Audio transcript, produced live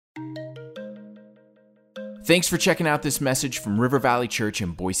Thanks for checking out this message from River Valley Church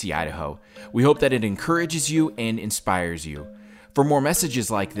in Boise, Idaho. We hope that it encourages you and inspires you. For more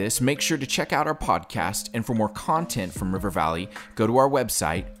messages like this, make sure to check out our podcast, and for more content from River Valley, go to our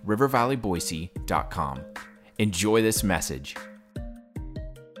website, rivervalleyboise.com. Enjoy this message.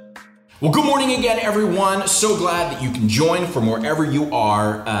 Well, good morning again, everyone. So glad that you can join from wherever you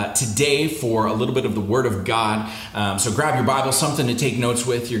are today for a little bit of the Word of God. So grab your Bible, something to take notes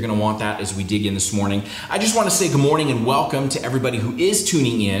with. You're going to want that as we dig in this morning. I just want to say good morning and welcome to everybody who is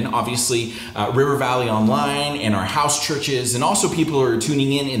tuning in. Obviously, River Valley Online and our house churches, and also people who are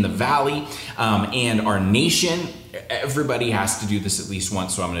tuning in the Valley and our nation. Everybody has to do this at least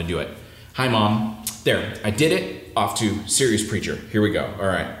once, so I'm going to do it. Hi, Mom. There, I did it. Off to serious preacher. Here we go. All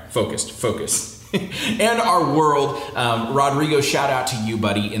right, focus. And our world, Rodrigo, shout out to you,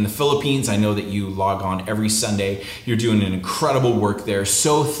 buddy, in the Philippines. I know that you log on every Sunday. You're doing an incredible work there.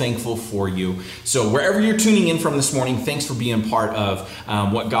 So thankful for you. So wherever you're tuning in from this morning, thanks for being part of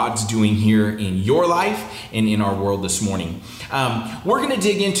what God's doing here in your life and in our world this morning. We're going to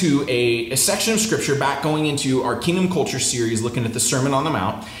dig into a section of scripture back going into our Kingdom Culture series, looking at the Sermon on the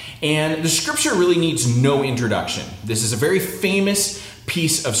Mount. And the scripture really needs no introduction. This is a very famous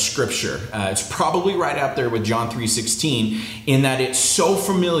piece of scripture. It's probably right up there with John 3:16 in that it's so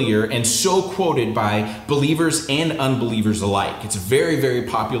familiar and so quoted by believers and unbelievers alike. It's a very, very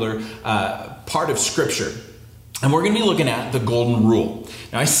popular part of scripture. And we're going to be looking at the golden rule.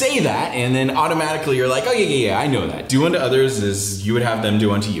 Now, I say that, and then automatically you're like, oh, yeah, I know that. Do unto others as you would have them do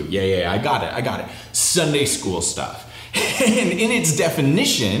unto you. Yeah, I got it. Sunday school stuff. And in its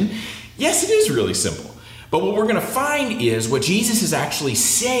definition, yes, it is really simple. But what we're going to find is what Jesus is actually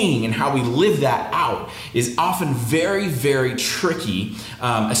saying and how we live that out is often very, very tricky,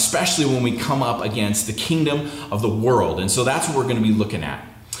 especially when we come up against the kingdom of the world. And so that's what we're going to be looking at.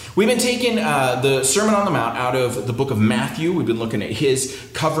 We've been taking the Sermon on the Mount out of the book of Matthew. We've been looking at his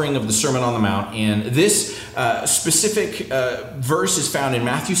covering of the Sermon on the Mount. And this specific verse is found in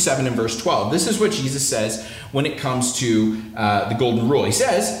Matthew 7 and verse 12. This is what Jesus says when it comes to the golden rule. He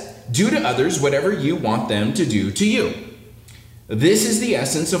says, "Do to others whatever you want them to do to you. This is the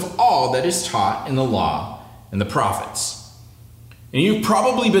essence of all that is taught in the law and the prophets." And you've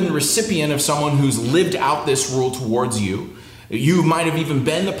probably been the recipient of someone who's lived out this rule towards you. You might have even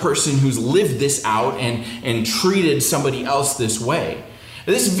been the person who's lived this out and treated somebody else this way.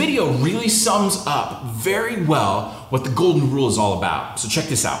 This video really sums up very well what the golden rule is all about. So check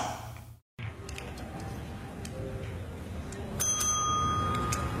this out.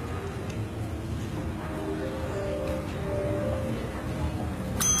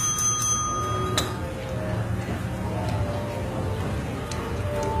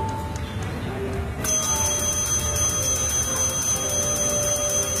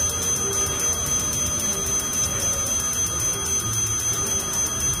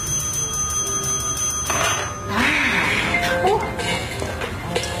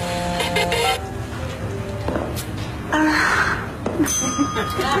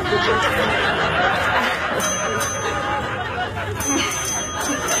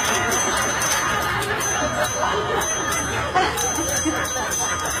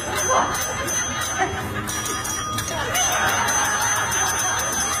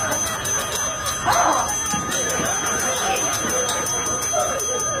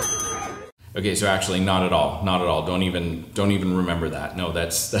 Okay, so actually not at all. Don't even remember that. No,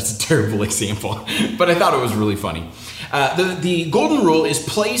 that's a terrible example. But I thought it was really funny. The golden rule is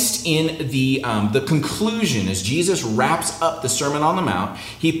placed in the conclusion. As Jesus wraps up the Sermon on the Mount,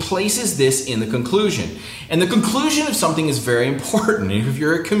 he places this in the conclusion. And the conclusion of something is very important. If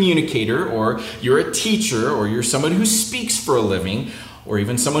you're a communicator, or you're a teacher, or you're someone who speaks for a living, or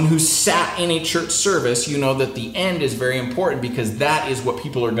even someone who sat in a church service, you know that the end is very important because that is what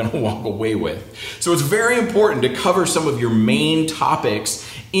people are going to walk away with. So it's very important to cover some of your main topics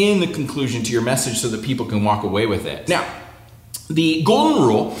in the conclusion to your message so that people can walk away with it. Now, the golden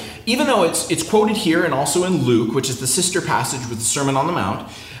rule, even though it's quoted here and also in Luke, which is the sister passage with the Sermon on the Mount,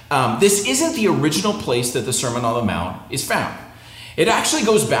 this isn't the original place that the Sermon on the Mount is found. It actually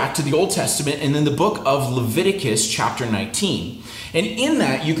goes back to the Old Testament and in the book of Leviticus chapter 19. And in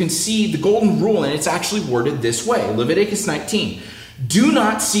that, you can see the golden rule, and it's actually worded this way. Leviticus 19, "Do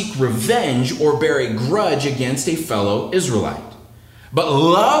not seek revenge or bear a grudge against a fellow Israelite, but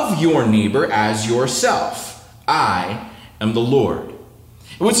love your neighbor as yourself. I am the Lord."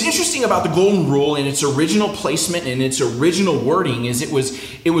 And what's interesting about the golden rule in its original placement and its original wording is it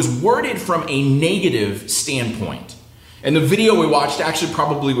was worded from a negative standpoint. And the video we watched actually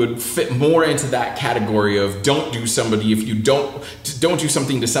probably would fit more into that category of don't do something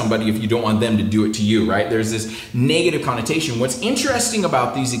to somebody if you don't want them to do it to you, right? There's this negative connotation. What's interesting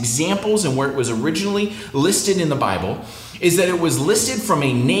about these examples and where it was originally listed in the Bible is that it was listed from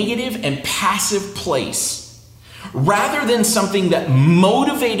a negative and passive place. Rather than something that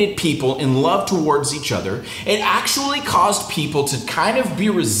motivated people in love towards each other, it actually caused people to kind of be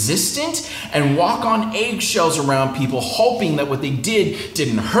resistant and walk on eggshells around people, hoping that what they did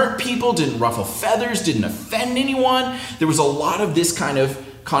didn't hurt people, didn't ruffle feathers, didn't offend anyone. There was a lot of this kind of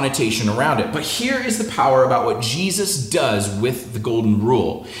connotation around it. But here is the power about what Jesus does with the golden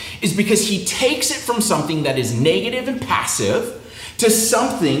rule, is because he takes it from something that is negative and passive to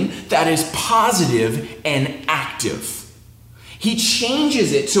something that is positive and active. He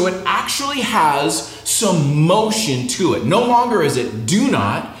changes it so it actually has some motion to it. No longer is it do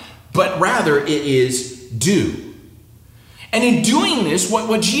not, but rather it is do. And in doing this,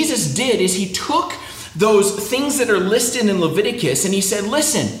 what Jesus did is he took those things that are listed in Leviticus and he said,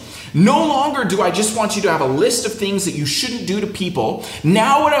 listen, no longer do I just want you to have a list of things that you shouldn't do to people.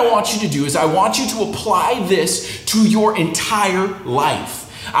 Now what I want you to do is I want you to apply this to your entire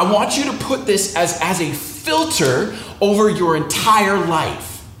life. I want you to put this as a filter over your entire life.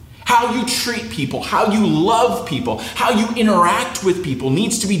 How you treat people, how you love people, how you interact with people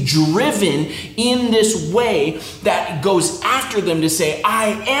needs to be driven in this way that goes after them to say, I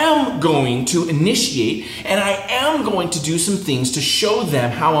am going to initiate and I am going to do some things to show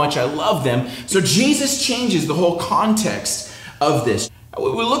them how much I love them. So Jesus changes the whole context of this. We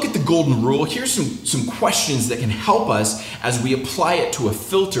look at the golden rule. Here's some questions that can help us as we apply it to a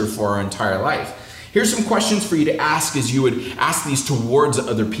filter for our entire life. Here's some questions for you to ask as you would ask these towards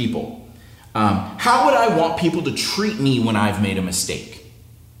other people. How would I want people to treat me when I've made a mistake?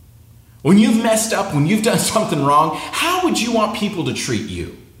 When you've messed up, when you've done something wrong, how would you want people to treat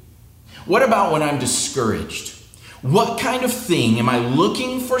you? What about when I'm discouraged? What kind of thing am I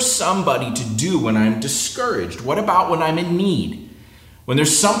looking for somebody to do when I'm discouraged? What about when I'm in need? When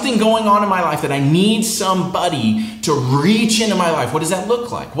there's something going on in my life that I need somebody to reach into my life, what does that look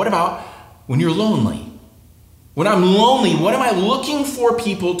like? What about when you're lonely? When I'm lonely, what am I looking for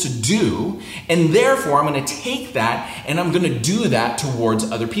people to do? And therefore, I'm going to take that and I'm going to do that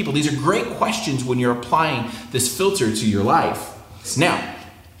towards other people. These are great questions when you're applying this filter to your life. Now,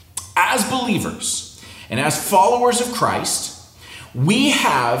 as believers and as followers of Christ, we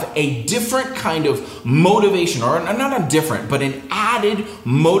have a different kind of motivation, or not a different, but an added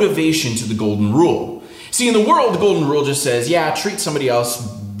motivation to the golden rule. See, in the world, the golden rule just says, yeah, treat somebody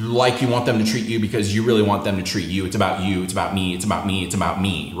else like you want them to treat you because you really want them to treat you. It's about you, it's about me, it's about me, it's about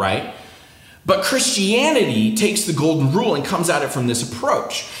me, right? But Christianity takes the golden rule and comes at it from this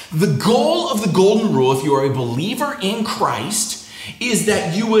approach. The goal of the golden rule, if you are a believer in Christ, is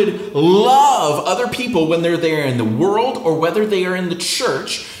that you would love other people when they're there in the world or whether they are in the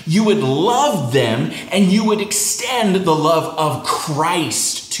church. You would love them and you would extend the love of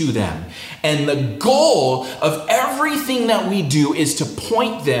Christ to them. And the goal of everything that we do is to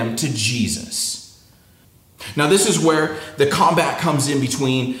point them to Jesus. Now, this is where the combat comes in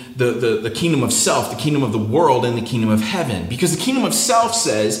between the kingdom of self, the kingdom of the world, and the kingdom of heaven. Because the kingdom of self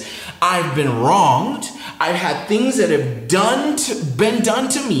says, I've been wronged, I've had things that have been done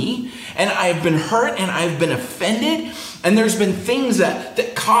to me, and I've been hurt, and I've been offended, and there's been things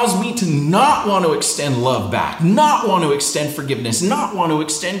that cause me to not want to extend love back, not want to extend forgiveness, not want to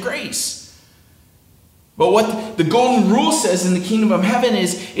extend grace. But what the golden rule says in the kingdom of heaven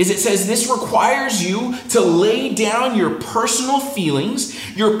is it says this requires you to lay down your personal feelings,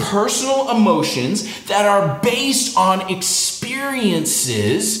 your personal emotions that are based on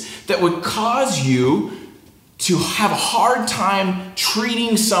experiences that would cause you to have a hard time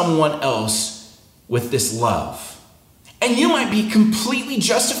treating someone else with this love. And you might be completely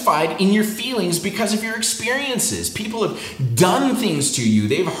justified in your feelings because of your experiences. People have done things to you.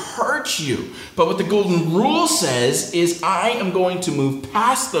 They've hurt you. But what the golden rule says is I am going to move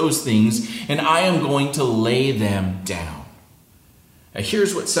past those things and I am going to lay them down. Now,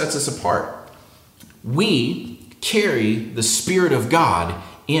 here's what sets us apart. We carry the Spirit of God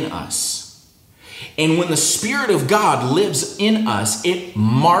in us. And when the Spirit of God lives in us, it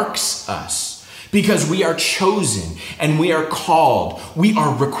marks us. Because we are chosen and we are called, we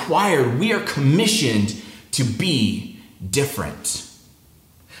are required, we are commissioned to be different.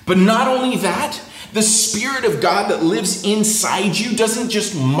 But not only that, the Spirit of God that lives inside you doesn't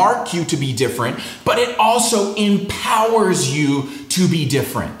just mark you to be different, but it also empowers you to be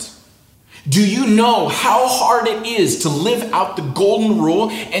different. Do you know how hard it is to live out the golden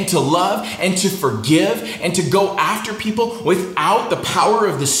rule and to love and to forgive and to go after people without the power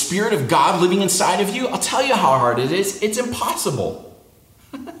of the Spirit of God living inside of you? I'll tell you how hard it is. It's impossible.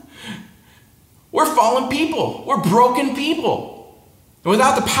 We're fallen people. We're broken people. And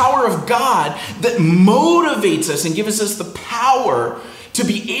without the power of God that motivates us and gives us the power to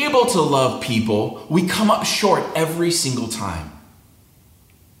be able to love people, we come up short every single time.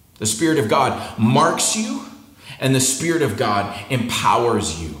 The Spirit of God marks you, and the Spirit of God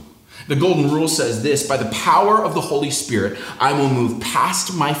empowers you. The golden rule says this: by the power of the Holy Spirit, I will move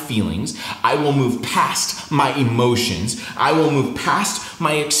past my feelings. I will move past my emotions. I will move past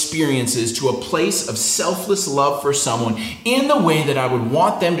my experiences to a place of selfless love for someone in the way that I would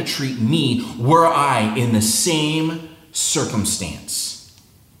want them to treat me were I in the same circumstance.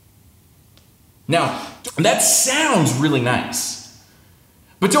 Now, that sounds really nice.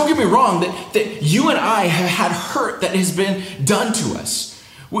 But don't get me wrong, that you and I have had hurt that has been done to us.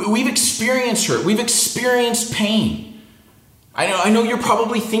 We've experienced hurt. We've experienced pain. I know you're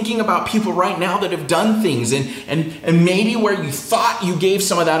probably thinking about people right now that have done things, and maybe where you thought you gave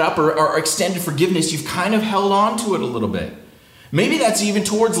some of that up or extended forgiveness, you've kind of held on to it a little bit. Maybe that's even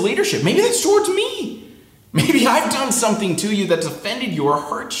towards leadership. Maybe that's towards me. Maybe I've done something to you that's offended you or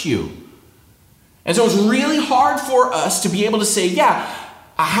hurt you. And so it's really hard for us to be able to say, yeah,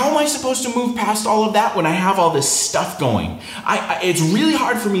 how am I supposed to move past all of that when I have all this stuff going? It's really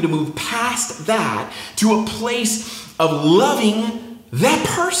hard for me to move past that to a place of loving that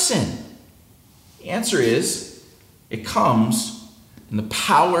person. The answer is, it comes in the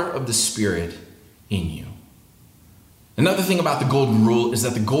power of the Spirit in you. Another thing about the golden rule is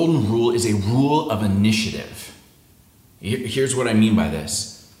that the golden rule is a rule of initiative. Here's what I mean by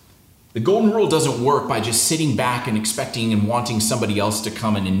this. The golden rule doesn't work by just sitting back and expecting and wanting somebody else to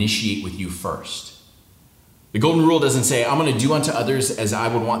come and initiate with you first. The golden rule doesn't say, I'm going to do unto others as I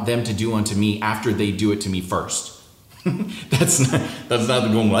would want them to do unto me after they do it to me first. That's not the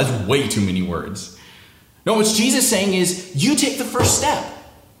golden rule. That's way too many words. No, what Jesus is saying is, you take the first step.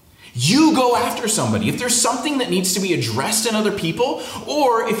 You go after somebody. If there's something that needs to be addressed in other people,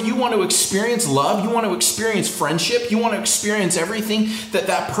 or if you want to experience love, you want to experience friendship, you want to experience everything that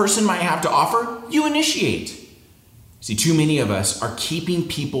that person might have to offer, you initiate. See, too many of us are keeping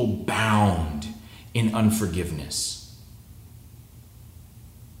people bound in unforgiveness.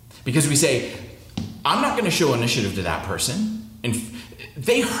 Because we say, I'm not going to show initiative to that person, and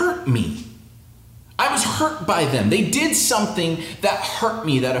they hurt me. I was hurt by them. They did something that hurt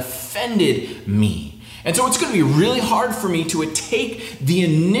me, that offended me. And so it's going to be really hard for me to take the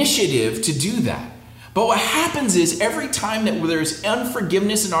initiative to do that. But what happens is every time that there's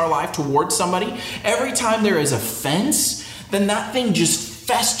unforgiveness in our life towards somebody, every time there is offense, then that thing just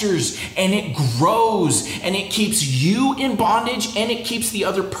festers and it grows and it keeps you in bondage and it keeps the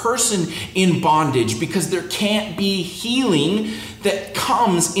other person in bondage, because there can't be healing that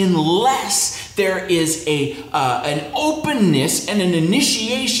comes unless there is an openness and an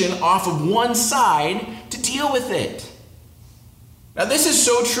initiation off of one side to deal with it. Now, this is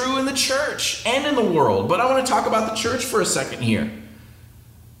so true in the church and in the world, but I want to talk about the church for a second here.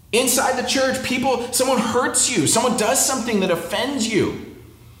 Inside the church, someone hurts you, someone does something that offends you.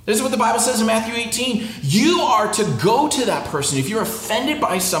 This is what the Bible says in Matthew 18. You are to go to that person. If you're offended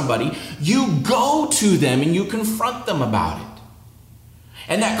by somebody, you go to them and you confront them about it.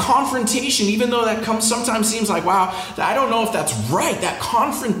 And that confrontation, even though that sometimes seems like, wow, I don't know if that's right. That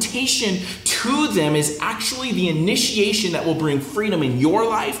confrontation to them is actually the initiation that will bring freedom in your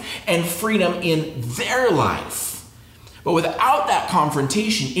life and freedom in their life. But without that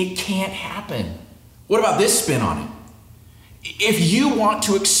confrontation, it can't happen. What about this spin on it? If you want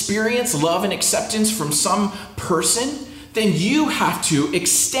to experience love and acceptance from some person, then you have to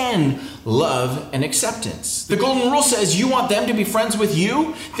extend love and acceptance. The golden rule says you want them to be friends with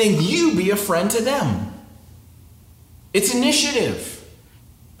you, then you be a friend to them. It's initiative.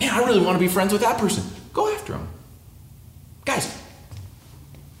 Man, I really want to be friends with that person. Go after them. Guys,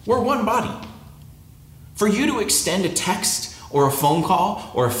 we're one body. For you to extend a text or a phone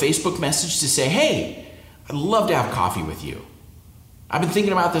call or a Facebook message to say, hey, I'd love to have coffee with you. I've been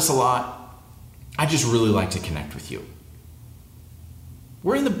thinking about this a lot. I just really like to connect with you.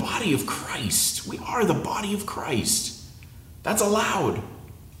 We're in the body of Christ. We are the body of Christ. That's allowed.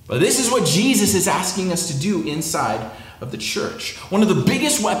 But this is what Jesus is asking us to do inside of the church. One of the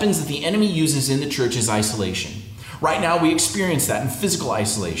biggest weapons that the enemy uses in the church is isolation. Right now, we experience that in physical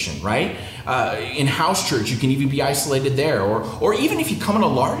isolation, right? In house church, you can even be isolated there. Or even if you come in a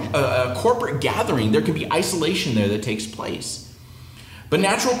large corporate gathering, there can be isolation there that takes place. But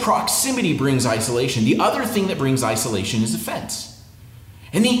natural proximity brings isolation. The other thing that brings isolation is offense.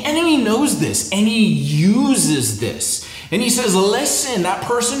 And the enemy knows this, and he uses this. And he says, listen, that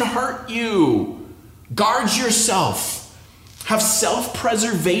person hurt you. Guard yourself. Have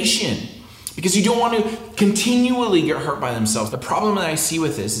self-preservation, because you don't want to continually get hurt by themselves. The problem that I see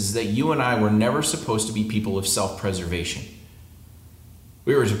with this is that you and I were never supposed to be people of self-preservation.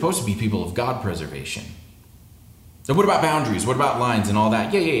 We were supposed to be people of God preservation. So what about boundaries? What about lines and all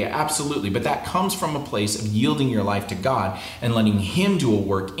that? Yeah, absolutely. But that comes from a place of yielding your life to God and letting him do a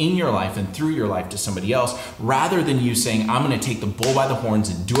work in your life and through your life to somebody else, rather than you saying, I'm going to take the bull by the horns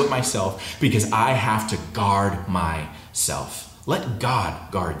and do it myself because I have to guard myself. Let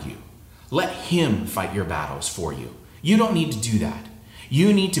God guard you. Let him fight your battles for you. You don't need to do that.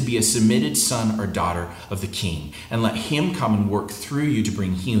 You need to be a submitted son or daughter of the King and let him come and work through you to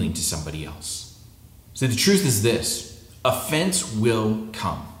bring healing to somebody else. So the truth is this: offense will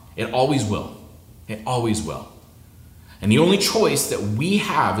come. It always will. It always will. And the only choice that we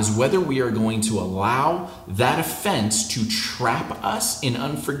have is whether we are going to allow that offense to trap us in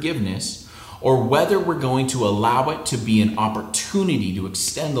unforgiveness, or whether we're going to allow it to be an opportunity to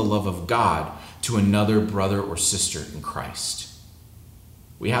extend the love of God to another brother or sister in Christ.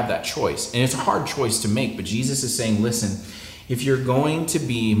 We have that choice. And it's a hard choice to make, but Jesus is saying, listen, if you're going to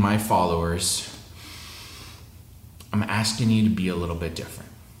be my followers, I'm asking you to be a little bit different.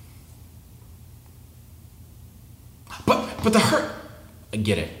 But the hurt, I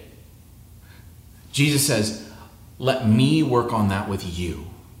get it. Jesus says, let me work on that with you.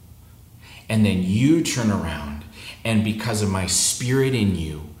 And then you turn around, and because of my spirit in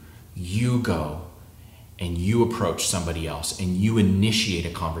you, you go and you approach somebody else and you initiate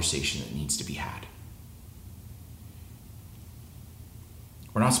a conversation that needs to be had.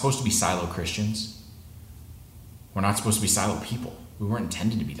 We're not supposed to be silo Christians. We're not supposed to be silo people. We weren't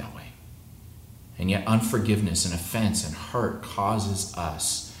intended to be that way. And yet unforgiveness and offense and hurt causes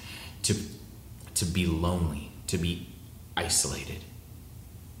us to be lonely, to be isolated.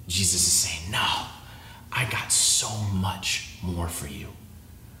 Jesus is saying, no, I got so much more for you.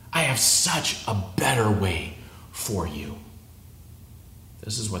 I have such a better way for you.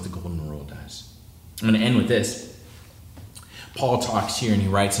 This is what the golden rule does. I'm going to end with this. Paul talks here and he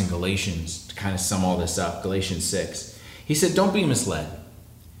writes in Galatians to kind of sum all this up. Galatians 6. He said, don't be misled.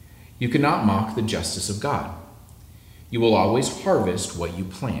 You cannot mock the justice of God. You will always harvest what you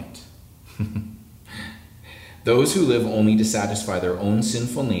plant. Those who live only to satisfy their own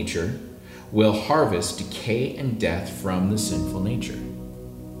sinful nature will harvest decay and death from the sinful nature.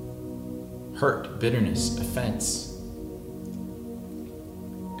 Hurt, bitterness, offense.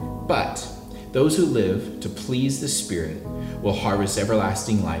 But those who live to please the Spirit will harvest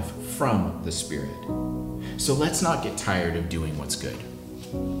everlasting life from the Spirit. So let's not get tired of doing what's good.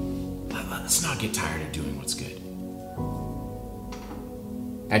 Let's not get tired of doing what's good.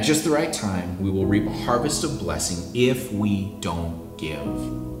 At just the right time, we will reap a harvest of blessing if we don't give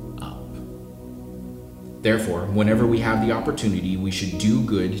up. Therefore, whenever we have the opportunity, we should do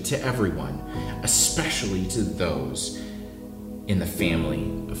good to everyone, especially to those in the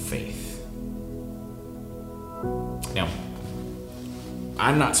family of faith. Now,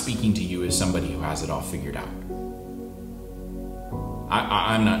 I'm not speaking to you as somebody who has it all figured out.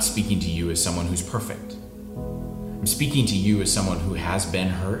 I'm not speaking to you as someone who's perfect. I'm speaking to you as someone who has been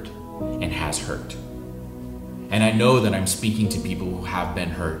hurt and has hurt. And I know that I'm speaking to people who have been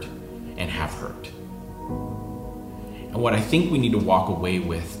hurt and have hurt. And what I think we need to walk away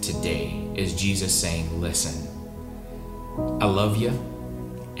with today is Jesus saying, listen, I love you.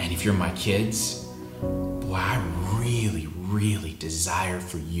 And if you're my kids, boy, I really, really desire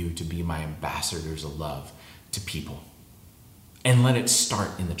for you to be my ambassadors of love to people. And let it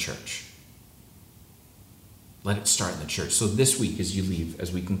start in the church. Let it start in the church. So this week, as you leave,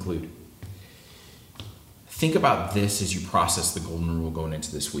 as we conclude, think about this as you process the golden rule going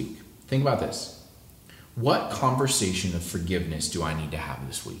into this week. Think about this. What conversation of forgiveness do I need to have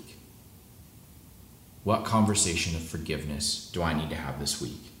this week? What conversation of forgiveness do I need to have this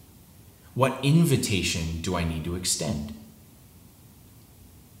week? What invitation do I need to extend?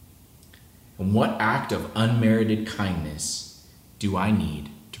 And what act of unmerited kindness do I need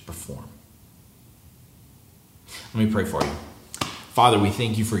to perform? Let me pray for you. Father, we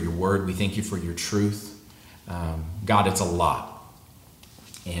thank you for your word. We thank you for your truth. God, it's a lot.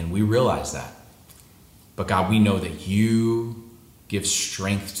 And we realize that. But God, we know that you give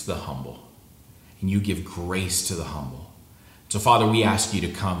strength to the humble. And you give grace to the humble. So Father, we ask you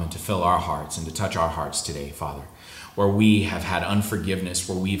to come and to fill our hearts and to touch our hearts today, Father. where we have had unforgiveness,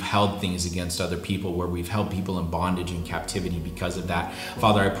 where we've held things against other people, where we've held people in bondage and captivity because of that.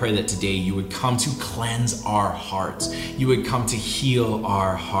 Father, I pray that today you would come to cleanse our hearts. You would come to heal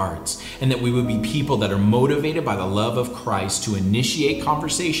our hearts, and that we would be people that are motivated by the love of Christ to initiate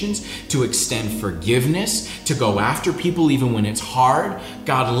conversations, to extend forgiveness, to go after people even when it's hard.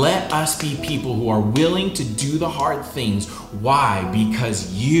 God, let us be people who are willing to do the hard things. Why?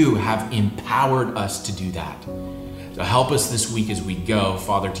 Because you have empowered us to do that. So help us this week as we go,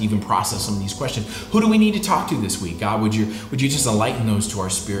 Father, to even process some of these questions. Who do we need to talk to this week? God, would you just enlighten those to our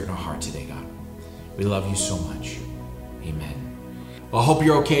spirit and our heart today, God? We love you so much. Amen. Well, I hope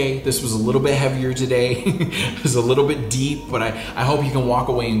you're okay. This was a little bit heavier today. It was a little bit deep, but I hope you can walk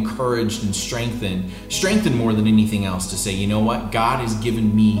away encouraged and strengthened more than anything else to say, you know what? God has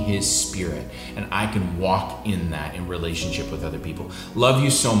given me his spirit, and I can walk in that in relationship with other people. Love you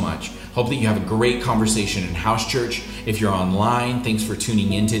so much. Hope that you have a great conversation in house church. If you're online, thanks for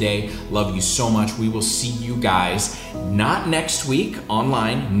tuning in today. Love you so much. We will see you guys not next week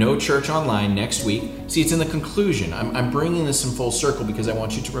online, no church online next week. See, it's in the conclusion. I'm bringing this in full circle because I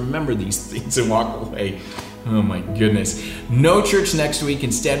want you to remember these things and walk away. Oh my goodness. No church next week.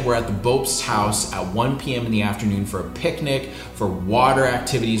 Instead, we're at the Bope's house at 1 p.m. in the afternoon for a picnic, for water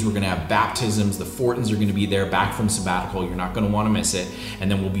activities. We're going to have baptisms. The Fortons are going to be there back from sabbatical. You're not going to want to miss it.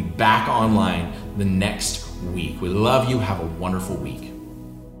 And then we'll be back online the next week. We love you. Have a wonderful week.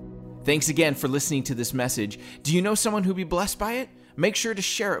 Thanks again for listening to this message. Do you know someone who'd be blessed by it? Make sure to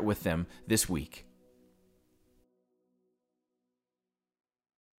share it with them this week.